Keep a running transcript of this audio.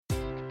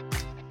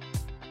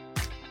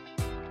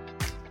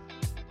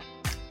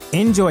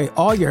Enjoy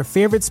all your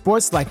favorite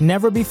sports like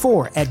never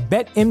before at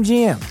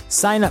BetMGM.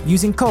 Sign up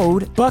using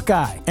code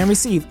Buckeye and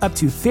receive up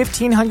to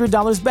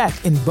 $1,500 back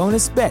in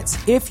bonus bets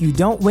if you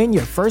don't win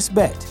your first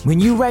bet. When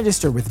you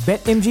register with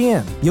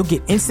BetMGM, you'll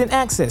get instant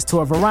access to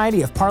a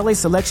variety of parlay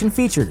selection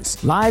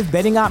features, live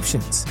betting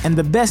options, and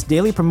the best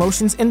daily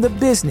promotions in the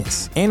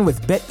business. And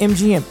with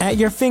BetMGM at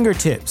your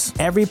fingertips,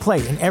 every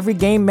play and every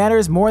game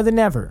matters more than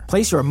ever.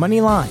 Place your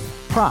money line,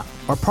 prop,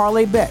 or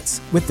parlay bets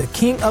with the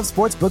king of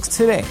sportsbooks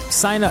today.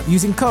 Sign up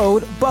using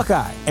code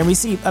Buckeye and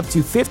receive up to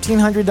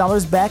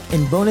 $1,500 back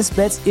in bonus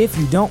bets if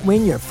you don't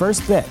win your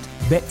first bet.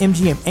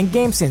 BetMGM and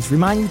GameSense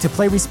remind you to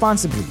play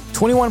responsibly.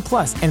 21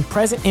 plus and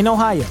present in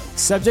Ohio,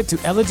 subject to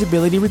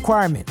eligibility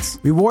requirements.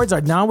 Rewards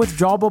are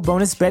non-withdrawable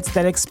bonus bets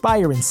that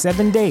expire in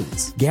 7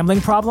 days. Gambling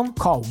problem?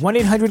 Call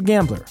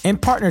 1-800-GAMBLER. In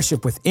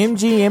partnership with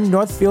MGM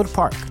Northfield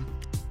Park.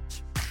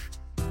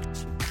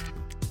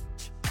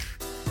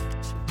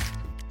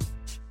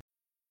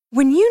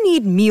 When you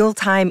need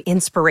mealtime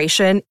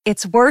inspiration,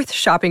 it's worth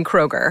shopping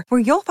Kroger, where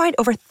you'll find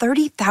over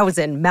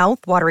 30,000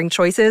 mouth-watering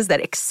choices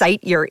that excite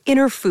your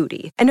inner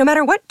foodie. And no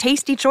matter what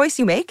tasty choice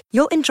you make,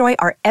 you'll enjoy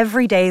our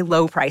everyday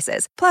low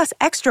prices, plus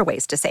extra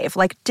ways to save,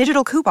 like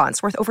digital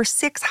coupons worth over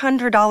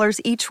 $600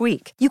 each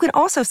week. You can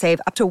also save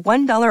up to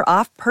 $1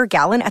 off per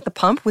gallon at the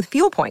pump with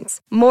fuel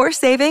points. More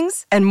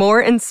savings and more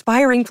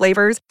inspiring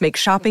flavors make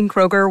shopping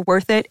Kroger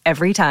worth it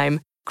every time.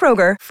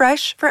 Kroger,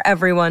 fresh for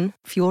everyone.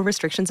 Fuel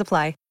restrictions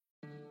apply.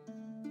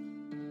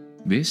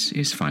 This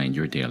is Find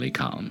Your Daily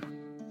Calm.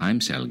 I'm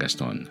Sel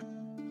Gaston.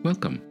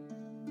 Welcome.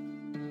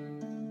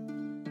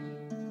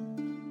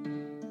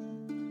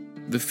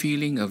 The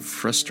feeling of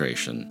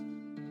frustration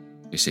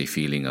is a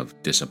feeling of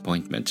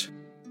disappointment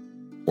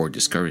or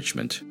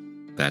discouragement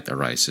that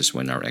arises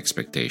when our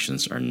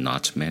expectations are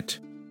not met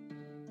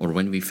or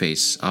when we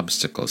face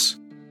obstacles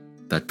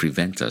that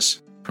prevent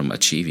us from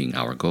achieving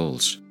our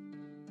goals.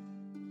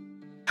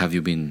 Have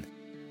you been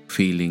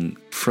feeling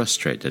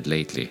frustrated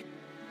lately?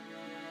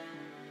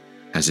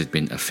 Has it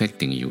been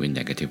affecting you in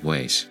negative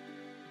ways?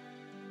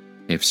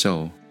 If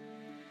so,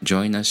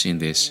 join us in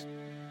this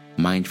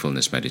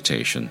mindfulness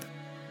meditation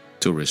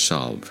to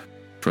resolve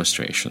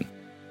frustration.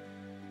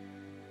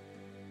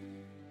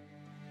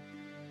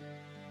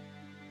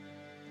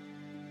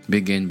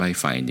 Begin by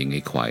finding a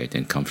quiet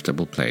and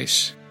comfortable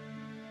place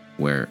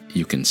where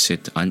you can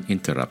sit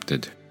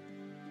uninterrupted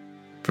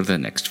for the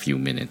next few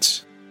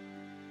minutes.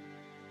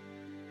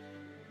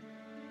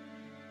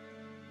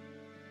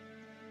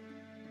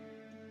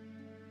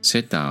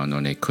 Sit down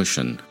on a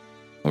cushion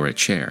or a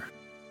chair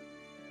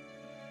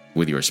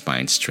with your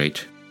spine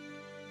straight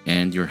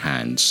and your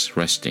hands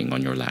resting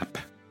on your lap.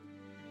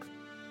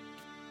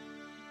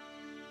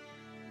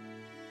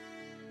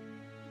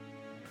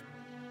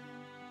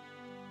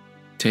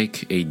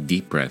 Take a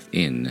deep breath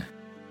in,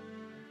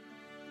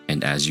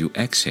 and as you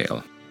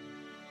exhale,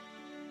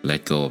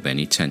 let go of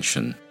any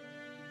tension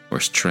or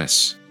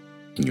stress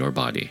in your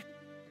body.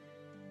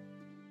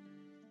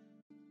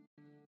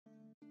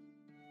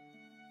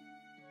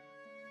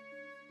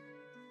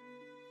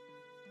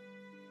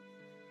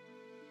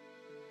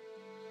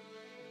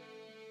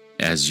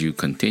 As you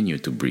continue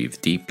to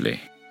breathe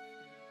deeply,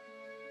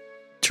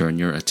 turn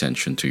your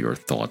attention to your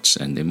thoughts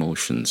and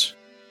emotions.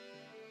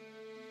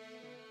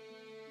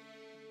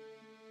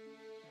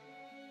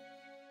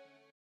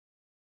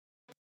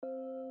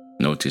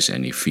 Notice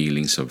any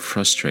feelings of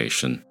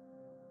frustration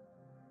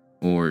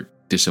or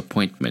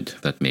disappointment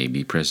that may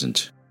be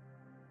present,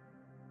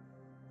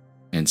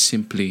 and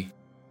simply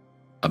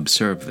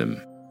observe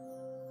them.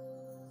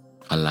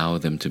 Allow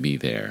them to be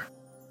there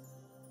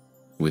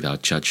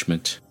without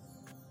judgment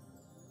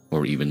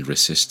or even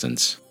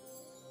resistance.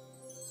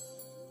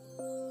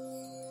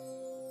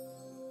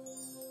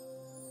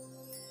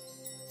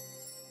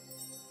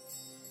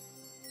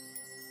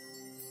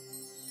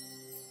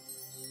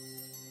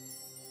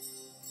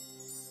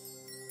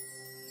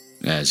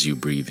 As you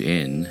breathe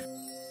in,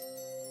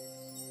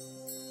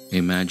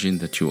 imagine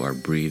that you are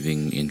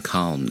breathing in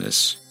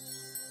calmness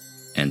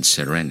and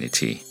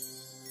serenity.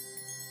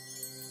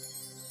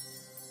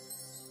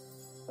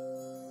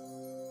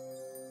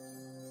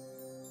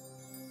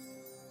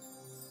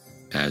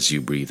 As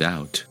you breathe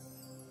out,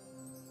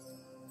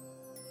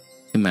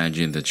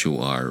 imagine that you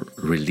are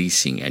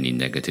releasing any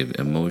negative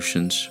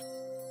emotions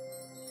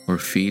or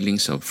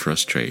feelings of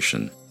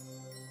frustration.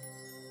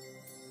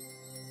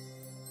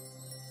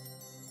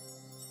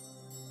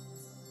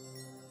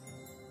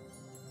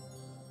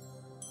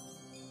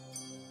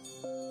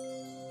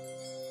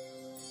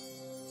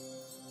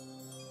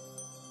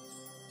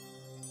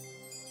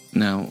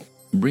 Now,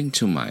 bring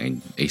to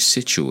mind a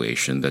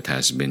situation that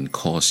has been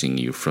causing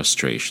you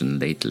frustration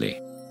lately.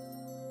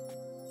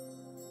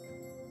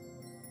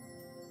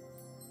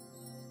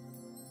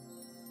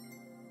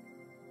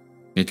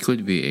 It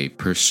could be a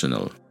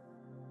personal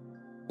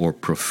or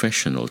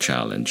professional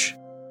challenge,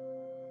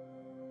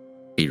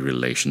 a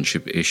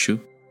relationship issue,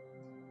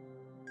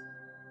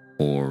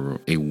 or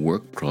a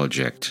work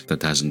project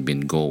that hasn't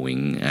been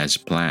going as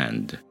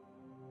planned.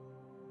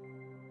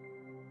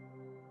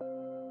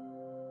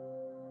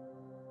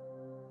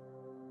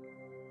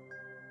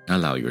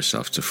 allow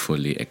yourself to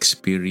fully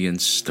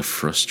experience the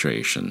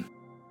frustration,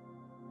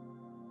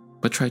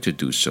 but try to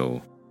do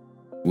so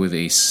with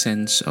a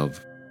sense of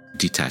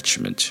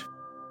detachment,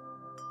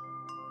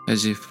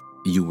 as if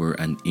you were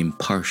an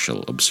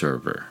impartial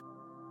observer.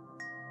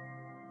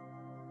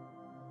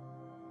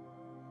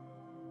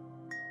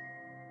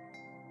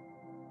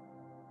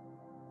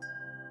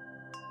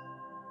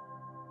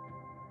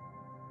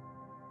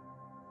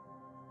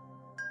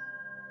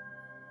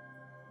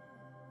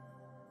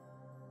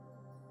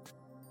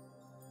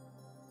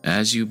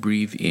 As you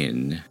breathe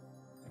in,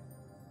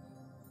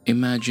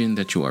 imagine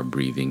that you are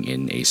breathing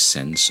in a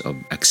sense of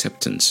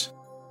acceptance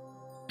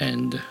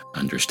and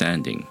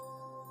understanding.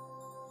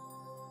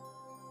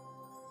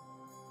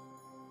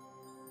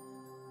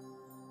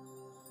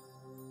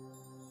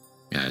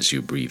 As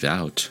you breathe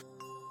out,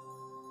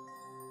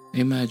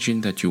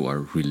 imagine that you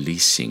are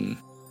releasing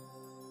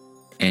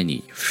any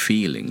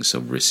feelings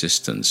of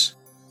resistance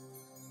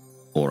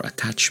or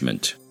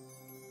attachment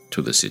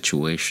to the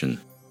situation.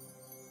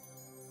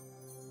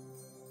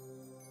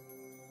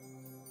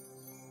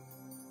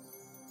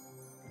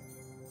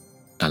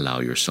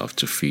 Allow yourself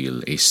to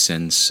feel a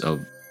sense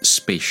of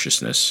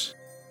spaciousness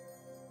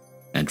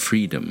and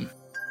freedom,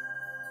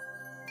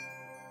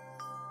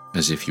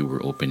 as if you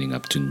were opening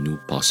up to new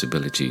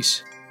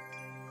possibilities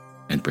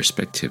and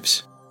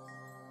perspectives.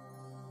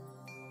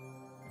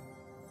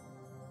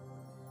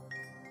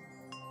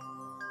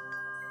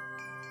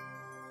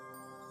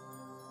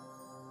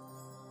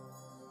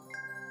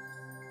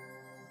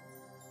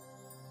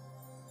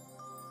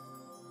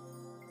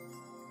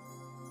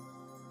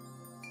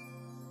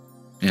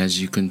 As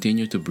you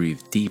continue to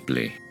breathe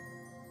deeply,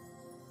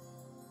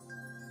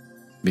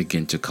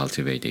 begin to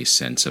cultivate a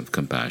sense of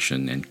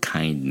compassion and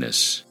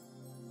kindness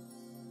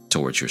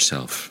towards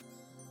yourself.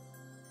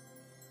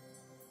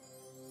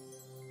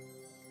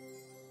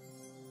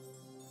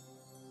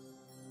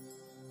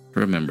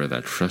 Remember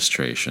that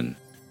frustration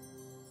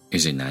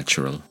is a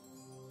natural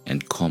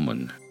and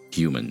common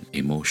human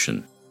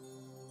emotion,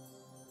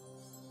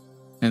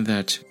 and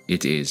that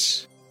it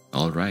is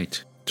all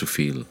right to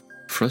feel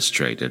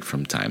frustrated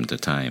from time to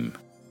time.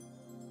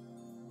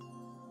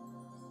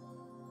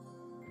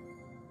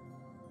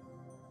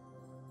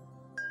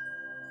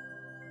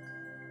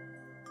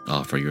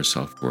 Offer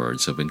yourself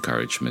words of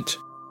encouragement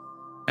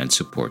and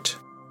support,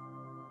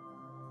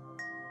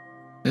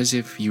 as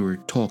if you were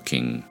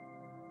talking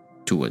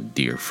to a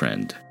dear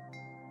friend.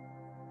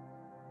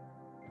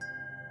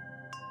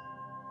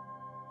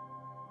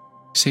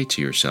 Say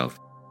to yourself,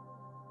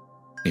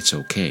 it's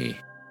okay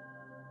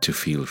to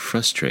feel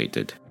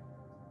frustrated.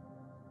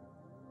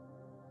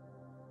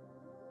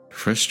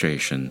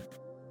 Frustration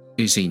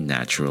is a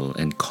natural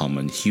and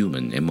common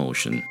human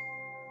emotion.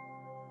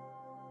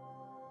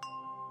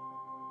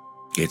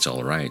 It's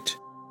all right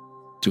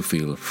to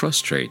feel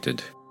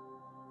frustrated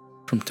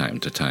from time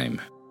to time.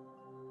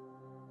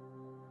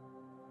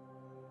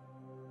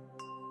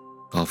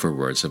 Offer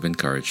words of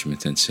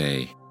encouragement and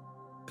say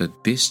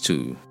that this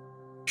too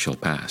shall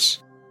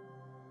pass.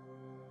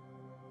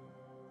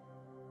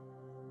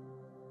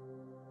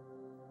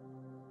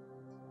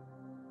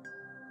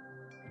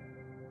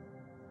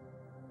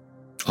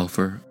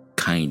 Offer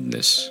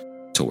kindness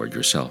toward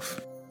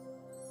yourself.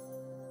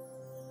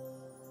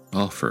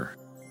 Offer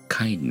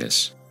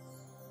kindness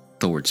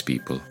towards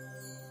people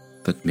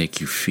that make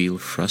you feel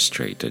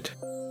frustrated.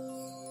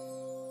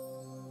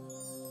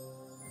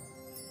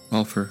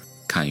 Offer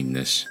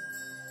kindness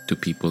to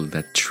people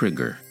that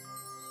trigger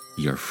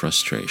your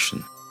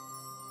frustration.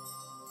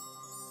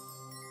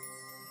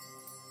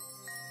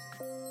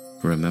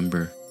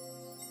 Remember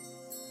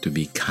to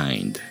be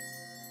kind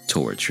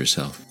towards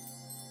yourself.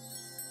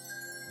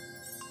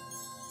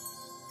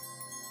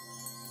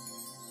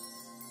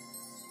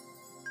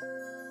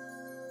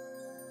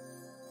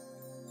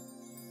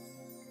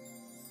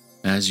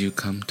 As you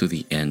come to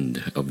the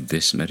end of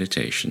this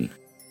meditation,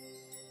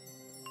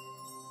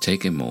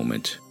 take a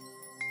moment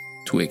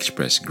to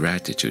express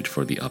gratitude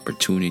for the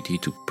opportunity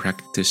to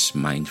practice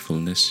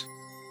mindfulness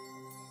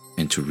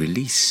and to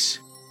release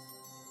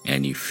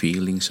any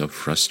feelings of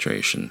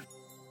frustration.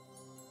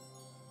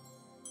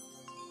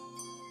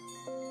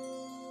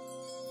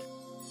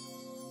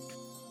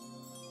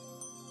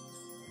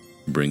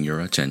 Bring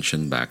your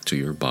attention back to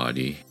your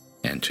body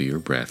and to your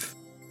breath.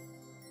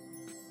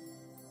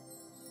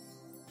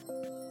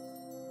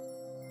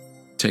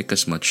 Take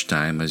as much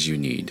time as you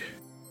need.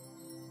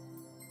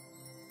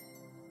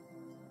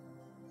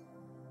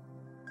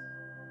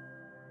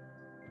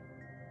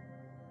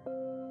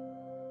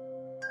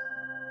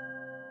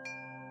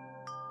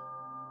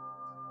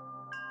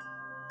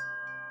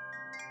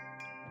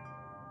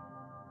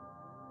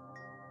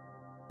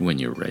 When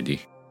you're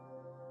ready,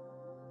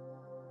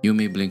 you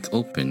may blink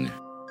open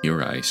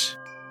your eyes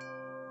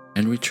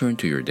and return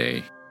to your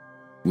day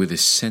with a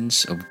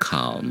sense of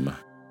calm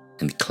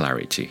and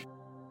clarity.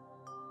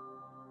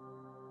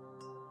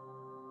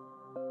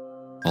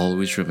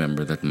 Always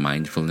remember that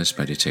mindfulness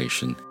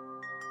meditation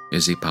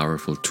is a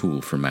powerful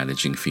tool for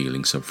managing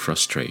feelings of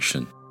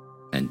frustration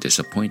and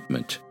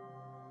disappointment.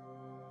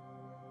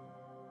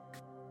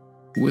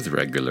 With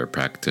regular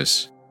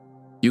practice,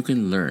 you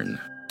can learn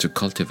to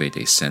cultivate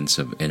a sense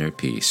of inner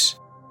peace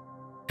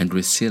and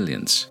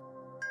resilience,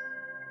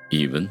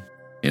 even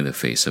in the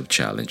face of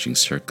challenging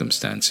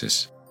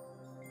circumstances.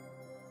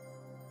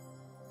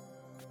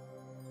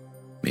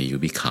 May you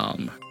be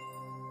calm,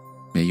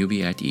 may you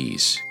be at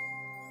ease,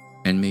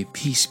 and may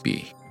peace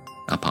be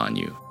upon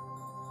you.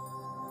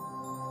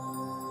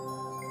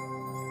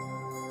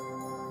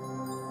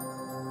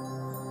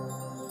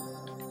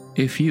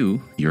 If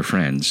you, your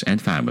friends,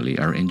 and family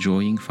are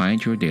enjoying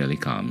Find Your Daily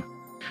Calm,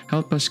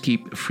 help us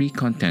keep free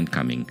content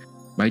coming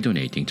by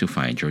donating to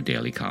Find Your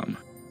Daily Calm.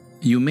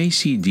 You may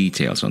see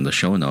details on the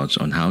show notes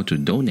on how to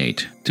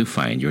donate to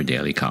Find Your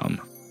Daily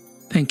Calm.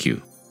 Thank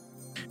you.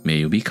 May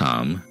you be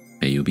calm,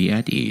 may you be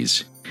at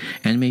ease,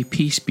 and may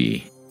peace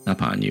be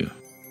upon you.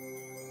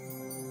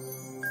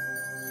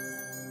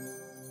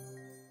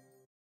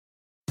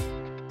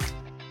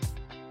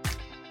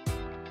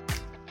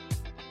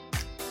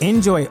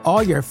 Enjoy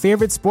all your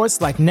favorite sports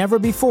like never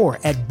before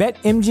at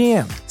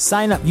BetMGM.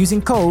 Sign up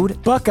using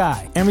code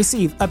Buckeye and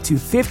receive up to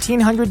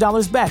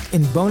 $1,500 back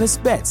in bonus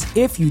bets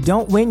if you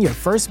don't win your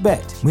first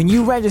bet. When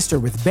you register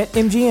with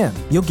BetMGM,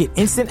 you'll get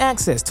instant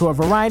access to a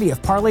variety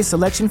of parlay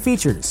selection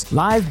features,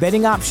 live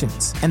betting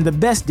options, and the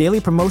best daily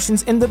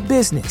promotions in the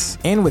business.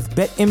 And with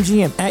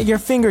BetMGM at your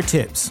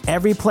fingertips,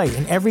 every play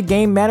and every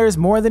game matters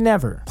more than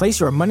ever.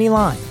 Place your money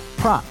line,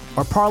 prop,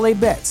 or parlay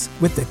bets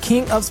with the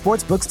king of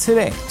sportsbooks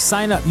today.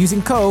 Sign up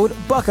using code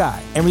Buckeye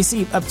and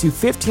receive up to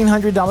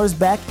 $1,500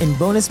 back in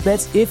bonus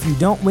bets if you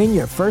don't win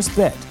your first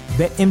bet.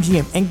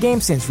 BetMGM and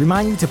GameSense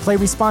remind you to play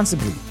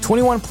responsibly.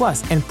 21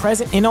 plus and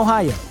present in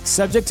Ohio,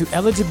 subject to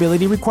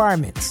eligibility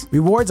requirements.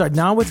 Rewards are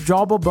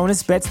non-withdrawable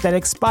bonus bets that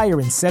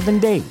expire in 7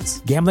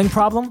 days. Gambling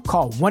problem?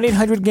 Call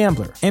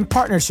 1-800-GAMBLER. In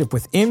partnership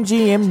with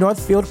MGM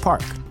Northfield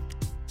Park.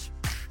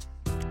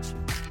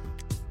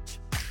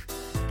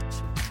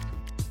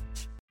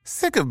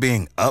 Sick of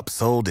being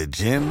upsold at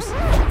gyms?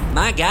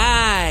 My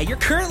guy, you're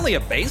currently a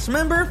base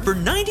member? For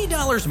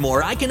 $90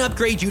 more, I can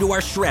upgrade you to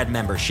our Shred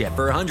membership.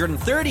 For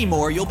 $130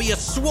 more, you'll be a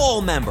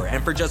Swole member.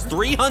 And for just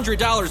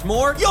 $300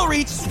 more, you'll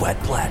reach Sweat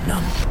Platinum.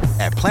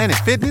 At Planet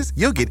Fitness,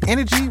 you'll get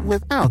energy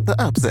without the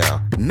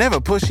upsell.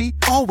 Never pushy,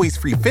 always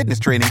free fitness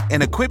training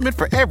and equipment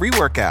for every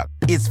workout.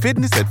 It's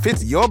fitness that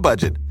fits your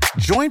budget.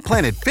 Join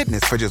Planet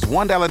Fitness for just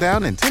 $1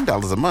 down and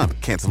 $10 a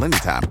month. Cancel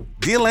anytime.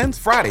 Deal ends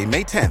Friday,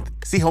 May 10th.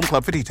 See Home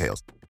Club for details.